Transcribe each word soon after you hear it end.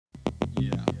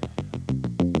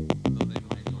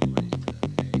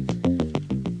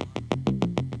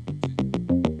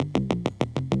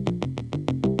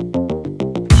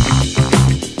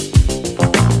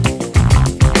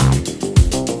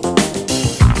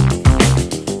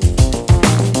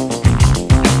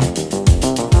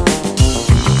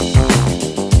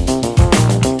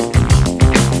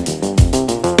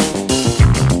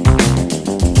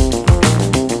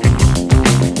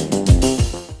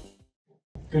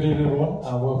Good evening everyone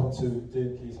and welcome to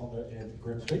D&K's Honda in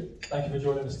Grimsby. Thank you for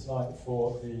joining us tonight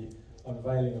for the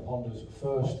unveiling of Honda's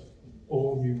first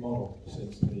all-new model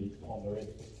since the Honda in.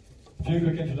 A few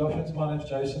quick introductions. My name's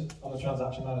Jason. I'm the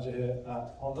transaction manager here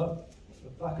at Honda. At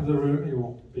the back of the room, he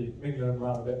will be mingling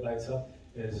around a bit later,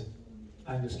 is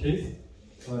Angus Keith,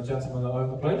 one of the gentlemen that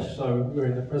own the place. So we're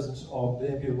in the presence of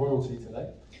D&K royalty today.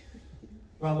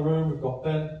 Around the room we've got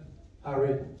Ben,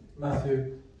 Harry,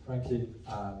 Matthew, Frankie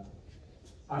and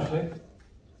Ashley.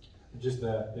 And just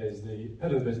there is the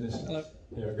head of the business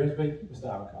here at Grimsby, Mr.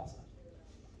 Aaron Carter.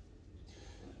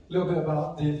 A little bit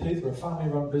about D&K. We're a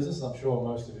family-run business, and I'm sure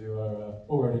most of you are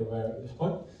already aware at this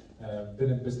point. Been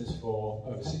in business for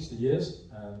over 60 years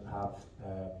and have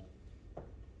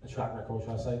a track record,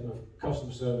 shall I say, of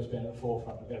customer service being at the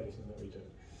forefront of everything that we do.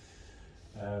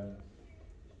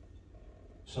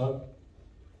 So,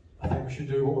 I think we should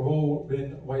do what we've all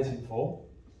been waiting for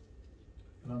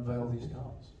and unveil these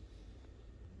cars.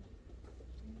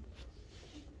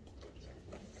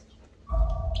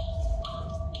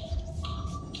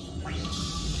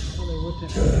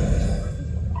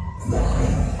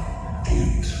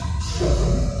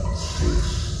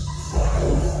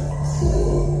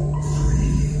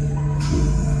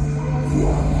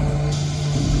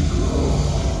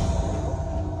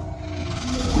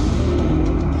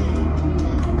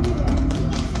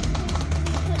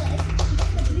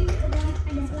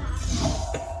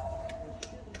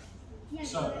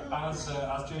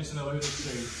 As Jason alluded to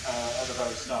at the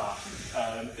very start,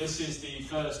 this is the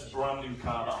first brand new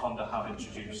car that Honda have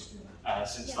introduced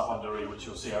since the Honda E, which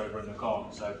you'll see over in the corner.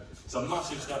 So it's a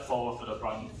massive step forward for the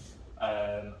brand,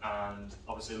 and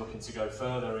obviously looking to go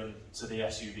further into the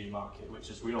SUV market, which,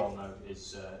 as we all know,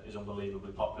 is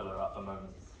unbelievably popular at the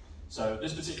moment. So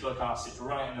this particular car sits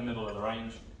right in the middle of the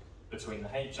range between the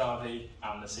HRV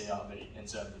and the ZRV in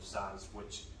terms of size,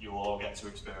 which you will all get to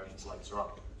experience later on.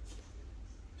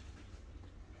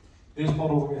 This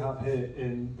model that we have here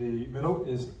in the middle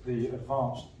is the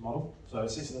advanced model. So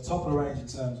it sits at the top of the range in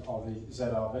terms of the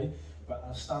ZRV, but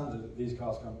as standard, these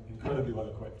cars come incredibly well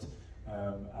equipped,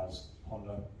 as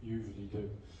Honda usually do.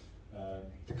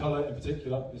 The colour in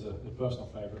particular is a personal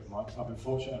favourite of mine. I've been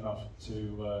fortunate enough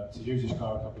to use this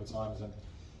car a couple of times, and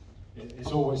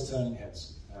it's always turning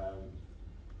heads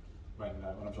when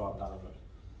I'm driving down the road.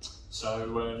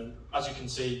 So as you can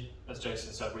see, as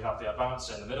Jason said, we have the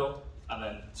advanced in the middle, and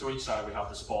then to each side we have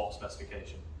the sport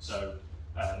specification. So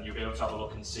you'll be able to have a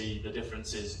look and see the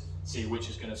differences, see which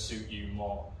is going to suit you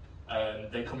more.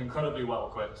 They come incredibly well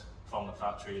equipped from the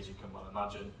factory, as you can well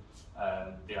imagine.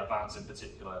 The advanced in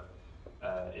particular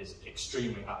is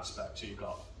extremely high spec. So you've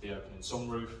got the opening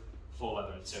sunroof, full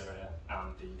leather interior,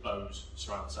 and the Bose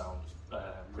surround sound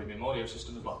premium audio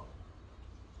system as well.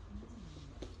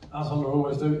 As Honda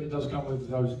always do, it does come with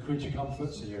those creature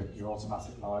comforts, so your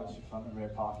automatic lights, your front and rear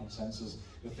parking sensors,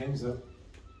 the things that,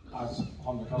 as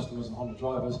Honda customers and Honda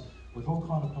drivers, we've all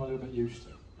kind of come a little bit used to.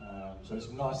 So it's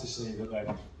nice to see that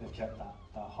they've kept that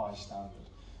high standard.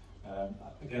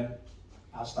 Again,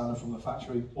 as standard from the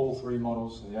factory, all three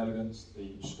models, the Elegance,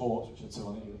 the Sports, which are two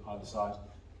on either side,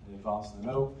 and the Advanced in the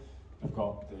middle, they've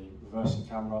got the reversing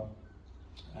camera,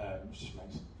 which just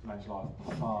makes life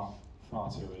far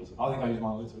too easy. I think I use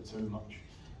mine a little bit too much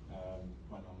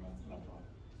when I'm driving.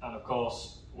 And of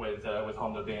course, with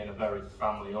Honda being a very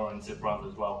family-oriented brand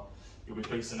as well, you'll be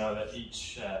pleased to know that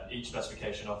each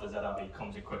specification of the ZRV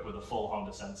comes equipped with a full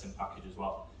Honda sensing package as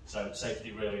well. So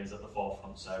safety really is at the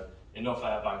forefront. So enough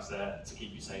airbags there to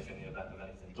keep you safe in the event of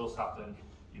anything does happen.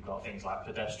 You've got things like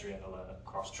pedestrian alert,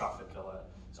 cross-traffic alert.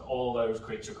 So all those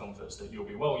creature comforts that you'll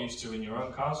be well used to in your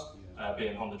own cars,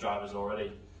 being Honda drivers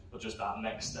already. But just that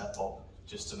next step up,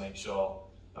 just to make sure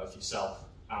both yourself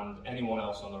and anyone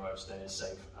else on the road stay as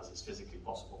safe as it's physically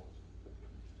possible.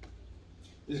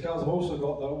 These cars have also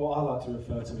got what I like to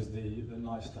refer to as the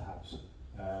nice to haves.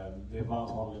 The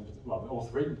advanced model, well, all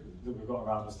three that we've got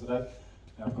around us today.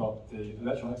 I've got the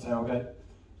electronic tailgate.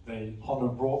 The Honda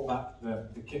brought back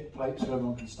the kick plate so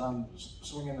everyone can stand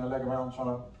swinging their leg around trying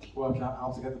to work out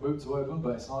how to get the boot to open,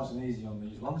 but it's nice and easy on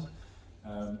these ones.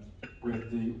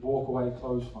 With the walk-away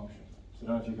close function. So I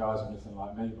don't know if you guys are anything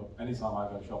like me, but anytime I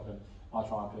go shopping, I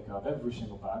try and pick up every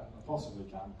single bag I possibly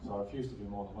can, because I refuse to do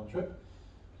more than one trip.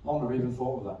 Honda even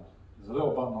thought of that. There's a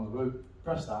little button on the boot,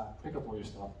 press that, pick up all your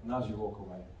stuff, and as you walk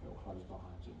away, it will close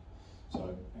behind you.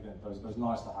 So again, those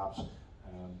nice to haves,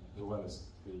 as well as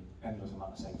the endless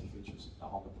amount of safety features that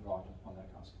Honda provide on their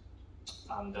cars.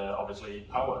 And obviously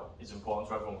power is important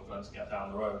to everyone we're going to get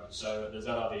down the road. So the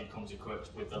ZRV comes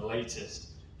equipped with the latest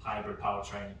hybrid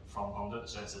powertrain from Honda.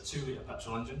 So it's a 2-litre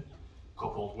petrol engine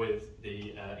coupled with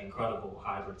the incredible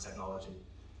hybrid technology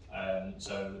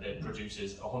So it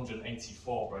produces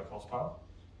 184 brake horsepower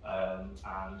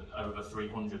and over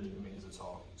 300 Newton meters of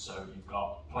torque. So you've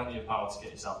got plenty of power to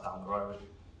get yourself down the road,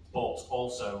 but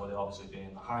also with it obviously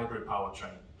being a hybrid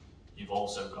powertrain, you've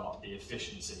also got the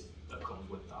efficiency that comes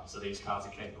with that. So these cars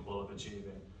are capable of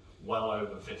achieving well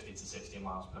over 50 to 60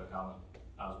 miles per gallon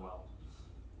as well.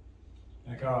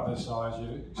 In a car of this size,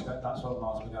 you expect that sort of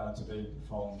miles per gallon to be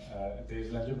from a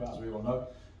diesel engine, but as we all know,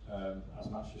 as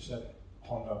Matt just said,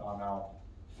 Honda are now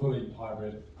fully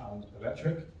hybrid and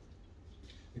electric.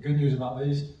 The good news about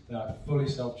these, they are fully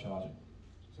self-charging.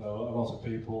 So a lot of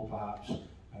people, perhaps,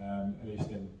 at least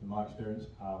in my experience,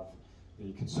 have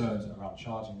the concerns around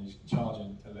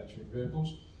charging electric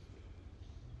vehicles.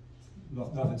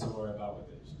 Nothing to worry about with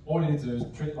these. All you need to do is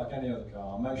treat it like any other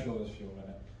car, make sure there's fuel in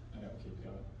it, and it'll keep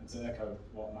going. And to echo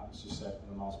what Matt just said on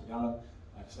the miles per gallon,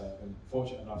 like I say, I've been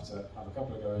fortunate enough to have a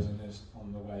couple of goes in this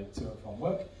on the way to and from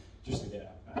work, just to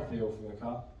get a feel for the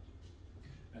car,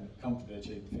 and comfortably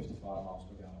achieving 55 miles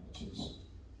per gallon, which is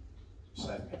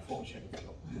saving me a fortune of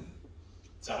fuel.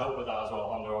 To help with that as well,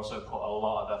 Honda also put a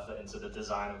lot of effort into the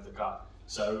design of the car.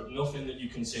 So nothing that you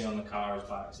can see on the car is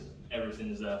by accident.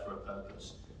 Everything's there for a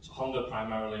purpose. So Honda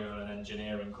primarily are an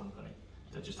engineering company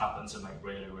that just happen to make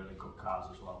really, really good cars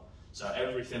as well. So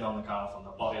everything on the car, from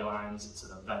the body lines to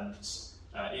the vents,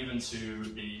 even to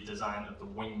the design of the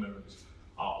wing mirrors,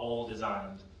 are all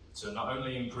designed to not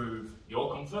only improve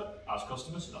your comfort as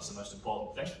customers, so that's the most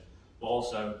important thing, but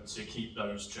also to keep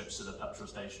those trips to the petrol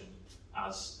station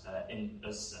as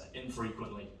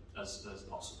infrequently as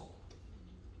possible.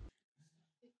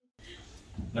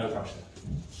 No pressure.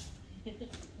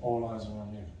 All eyes are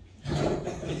on you.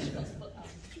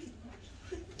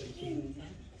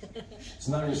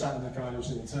 So now you're sat in the car, you'll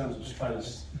see in terms of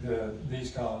space,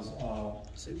 these cars are,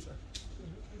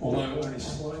 although only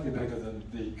slightly bigger than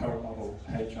the current model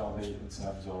HRV in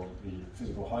terms of the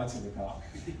physical height of the car,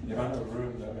 the amount of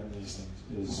room that are in these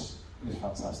things is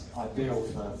fantastic. Ideal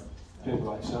for people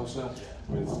like yourself, sir,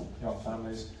 with young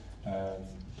families,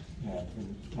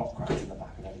 not crashing the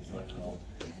back of anything.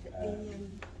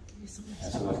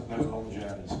 So those long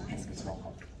journeys, it's not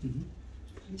hard.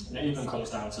 And it even comes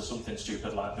down to something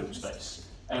stupid like boot space.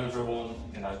 Everyone,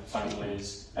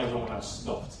 families, everyone has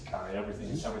stuff to carry.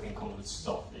 Everything comes with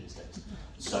stuff these days.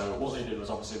 So what they did was,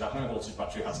 obviously that high voltage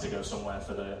battery has to go somewhere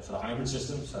for the hybrid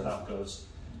system. So that goes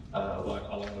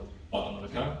along the bottom of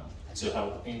the car to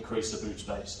help increase the boot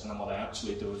space. And then what they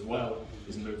actually do as well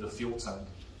is move the fuel tank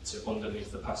to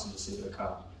underneath the passenger seat of the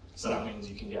car. So that means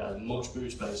you can get as much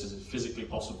boot space as is physically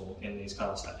possible in these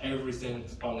cars. So everything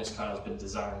on this car has been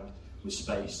designed with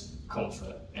space,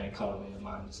 comfort, and economy in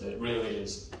mind. So it really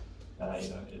is, at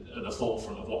the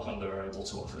forefront of what Honda are able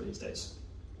to offer these days.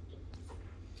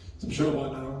 So I'm sure by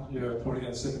now you're probably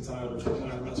getting sick and tired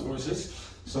of Matt's voices.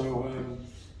 So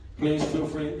please feel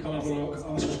free, come have a look,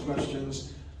 ask us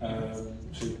questions.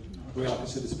 We are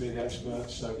considered to be the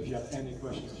experts. So if you have any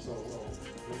questions at all,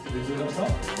 please do let us know.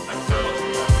 Thanks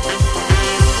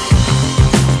very much.